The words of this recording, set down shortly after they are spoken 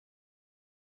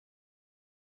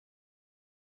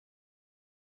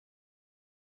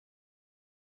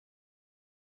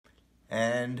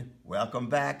And welcome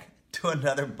back to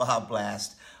another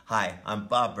BobBlast. Hi, I'm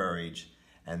Bob Burridge,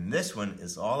 and this one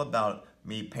is all about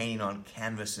me painting on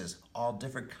canvases, all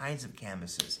different kinds of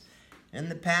canvases. In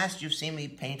the past, you've seen me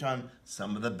paint on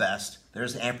some of the best.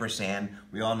 There's Ampersand.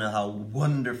 We all know how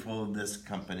wonderful this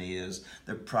company is.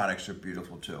 Their products are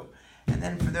beautiful too. And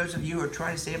then for those of you who are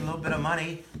trying to save a little bit of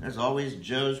money, there's always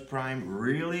Joe's Prime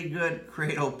really good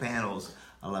cradle panels.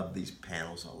 I love these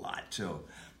panels a lot too.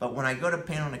 But when I go to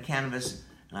paint on a canvas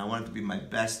and I want it to be my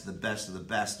best, the best of the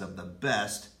best of the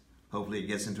best, hopefully it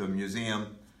gets into a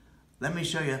museum, let me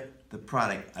show you the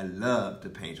product I love to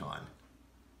paint on.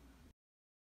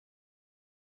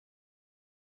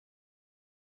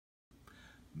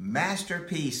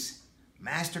 Masterpiece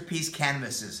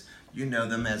canvases. You know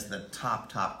them as the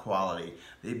top quality.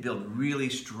 They build really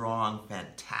strong,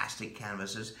 fantastic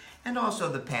canvases. And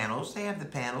also the panels. They have the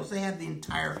panels. They have the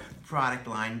entire product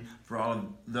line for all of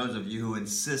those of you who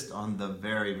insist on the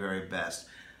very, very best.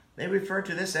 They refer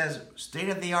to this as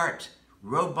state-of-the-art,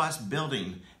 robust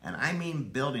building. And I mean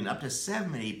building up to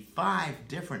 75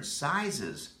 different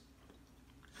sizes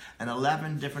and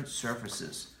 11 different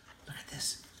surfaces. Look at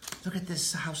this. Look at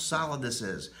this, how solid this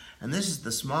is. And this is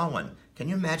the small one. Can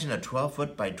you imagine a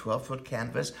 12-foot by 12-foot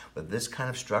canvas with this kind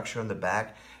of structure in the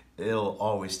back? It'll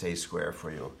always stay square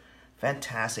for you.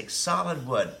 Fantastic, solid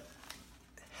wood.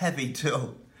 Heavy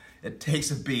too. It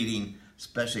takes a beating,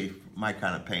 especially my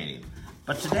kind of painting.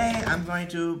 But today I'm going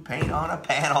to paint on a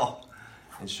panel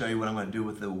and show you what I'm going to do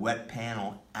with the wet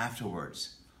panel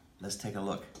afterwards. Let's take a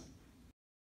look.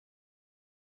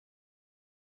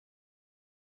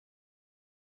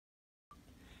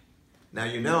 Now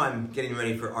you know I'm getting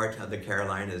ready for Art of the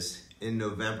Carolinas in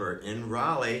November in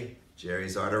Raleigh,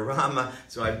 Jerry's Artorama,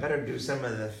 so I better do some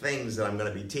of the things that I'm going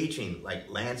to be teaching, like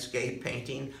landscape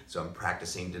painting, so I'm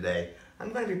practicing today.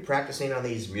 I'm going to be practicing on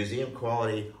these museum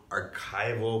quality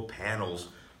archival panels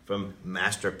from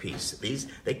Masterpiece.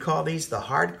 They call these the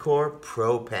Hardcore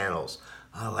Pro panels.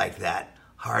 I like that,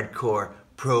 Hardcore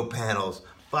Pro panels.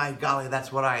 By golly,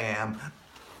 that's what I am.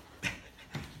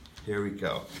 Here we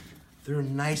go. They're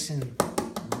nice and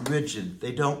rigid.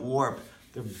 They don't warp.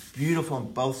 They're beautiful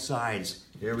on both sides.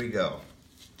 Here we go.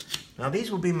 Now these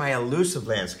will be my elusive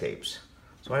landscapes.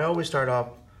 So I always start off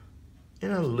in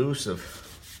elusive.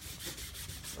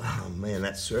 Oh man,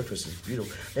 that surface is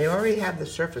beautiful. They already have the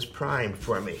surface primed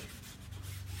for me.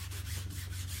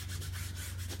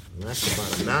 And that's the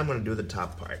bottom. Now I'm going to do the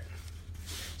top part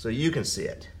so you can see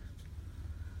it.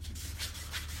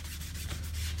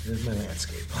 Here's my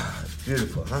landscape. Oh, it's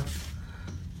beautiful, huh?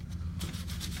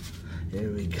 Here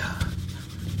we go.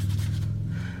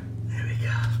 There we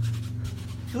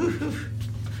go. Woo-hoo.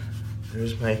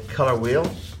 There's my color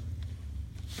wheel.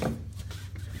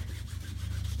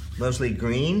 Mostly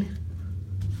green.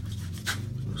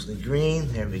 Mostly green.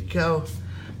 There we go.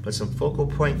 Put some focal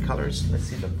point colors. Let's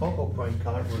see, the focal point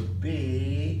color would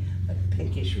be a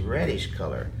pinkish reddish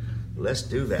color. Let's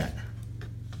do that.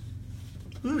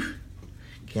 Woo.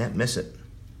 Can't miss it.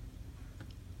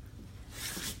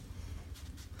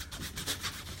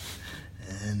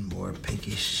 And more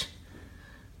pinkish.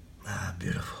 Ah,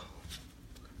 beautiful.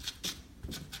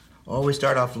 Always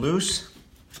start off loose.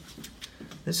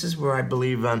 This is where I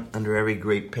believe under every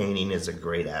great painting is a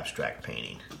great abstract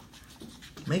painting.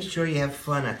 Make sure you have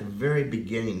fun at the very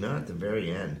beginning, not at the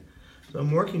very end. So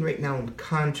I'm working right now on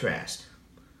contrast.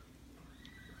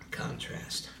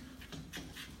 Contrast.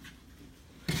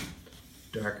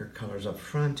 Darker colors up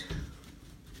front.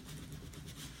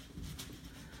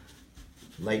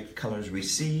 Light colors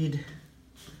recede.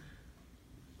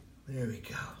 There we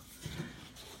go.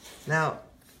 Now,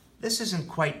 this isn't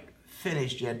quite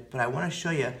finished yet, but I want to show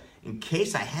you, in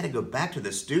case I had to go back to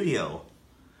the studio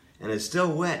and it's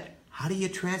still wet, how do you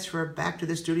transfer it back to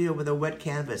the studio with a wet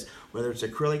canvas, whether it's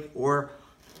acrylic or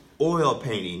oil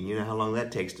painting? You know how long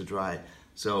that takes to dry.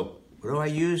 So what do I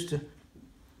use to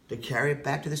carry it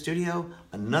back to the studio?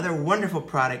 Another wonderful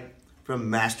product from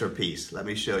Masterpiece. Let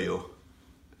me show you.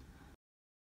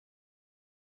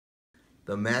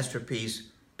 The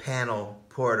Masterpiece Panel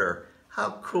Porter.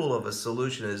 How cool of a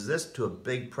solution is this to a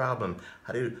big problem?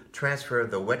 How do you transfer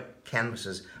the wet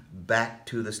canvases back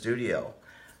to the studio?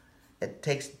 It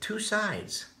takes two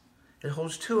sides. It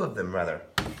holds two of them, rather.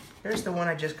 Here's the one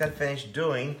I just got finished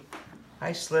doing.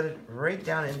 I slid it right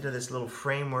down into this little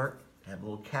framework. I have a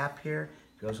little cap here.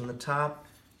 Goes on the top,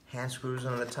 hand screws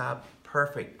on the top,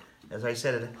 perfect. As I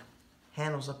said, it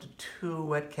handles up to 2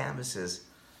 wet canvases.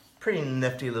 Pretty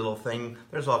nifty little thing.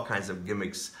 There's all kinds of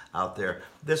gimmicks out there.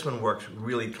 This one works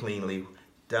really cleanly,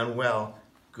 done well,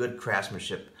 good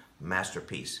craftsmanship,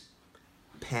 Masterpiece.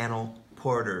 Panel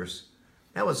porters.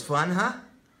 That was fun, huh?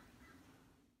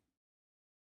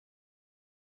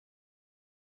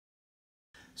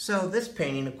 So this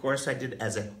painting, of course, I did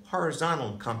as a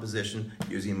horizontal composition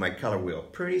using my color wheel.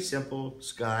 Pretty simple,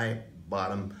 sky,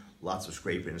 bottom, lots of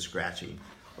scraping and scratching.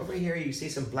 Over here you see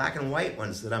some black and white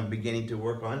ones that I'm beginning to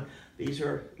work on. These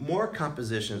are more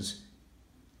compositions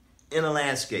in a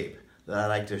landscape that I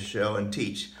like to show and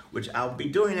teach, which I'll be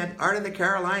doing at Art of the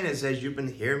Carolinas, as you've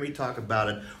been hearing me talk about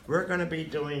it. We're going to be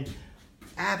doing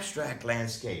abstract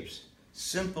landscapes,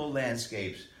 simple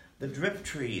landscapes, the drip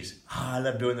trees. I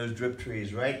love doing those drip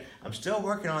trees, right? I'm still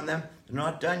working on them. They're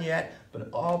not done yet, but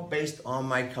all based on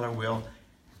my color wheel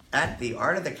at the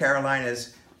Art of the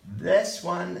Carolinas. This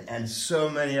one and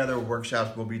so many other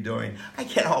workshops we'll be doing. I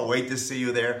cannot wait to see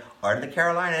you there. Art of the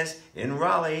Carolinas in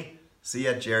Raleigh. See you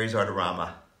at Jerry's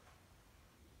Artorama.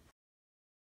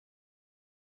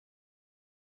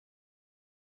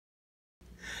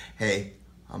 Hey,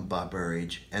 I'm Bob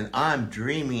Burridge, and I'm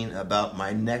dreaming about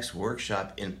my next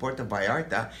workshop in Puerto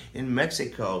Vallarta in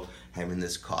Mexico, having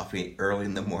this coffee early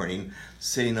in the morning,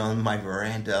 sitting on my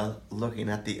veranda, looking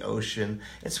at the ocean.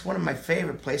 It's one of my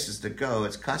favorite places to go.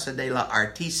 It's Casa de la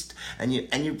Artiste, and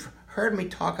you've heard me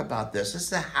talk about this. This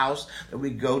is a house that we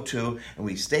go to, and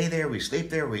we stay there, we sleep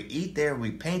there, we eat there, we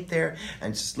paint there,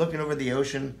 and just looking over the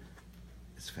ocean.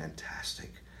 It's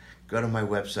fantastic. Go to my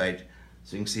website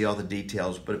so you can see all the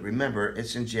details, but remember,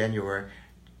 it's in January,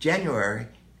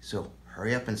 so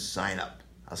hurry up and sign up.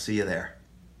 I'll see you there.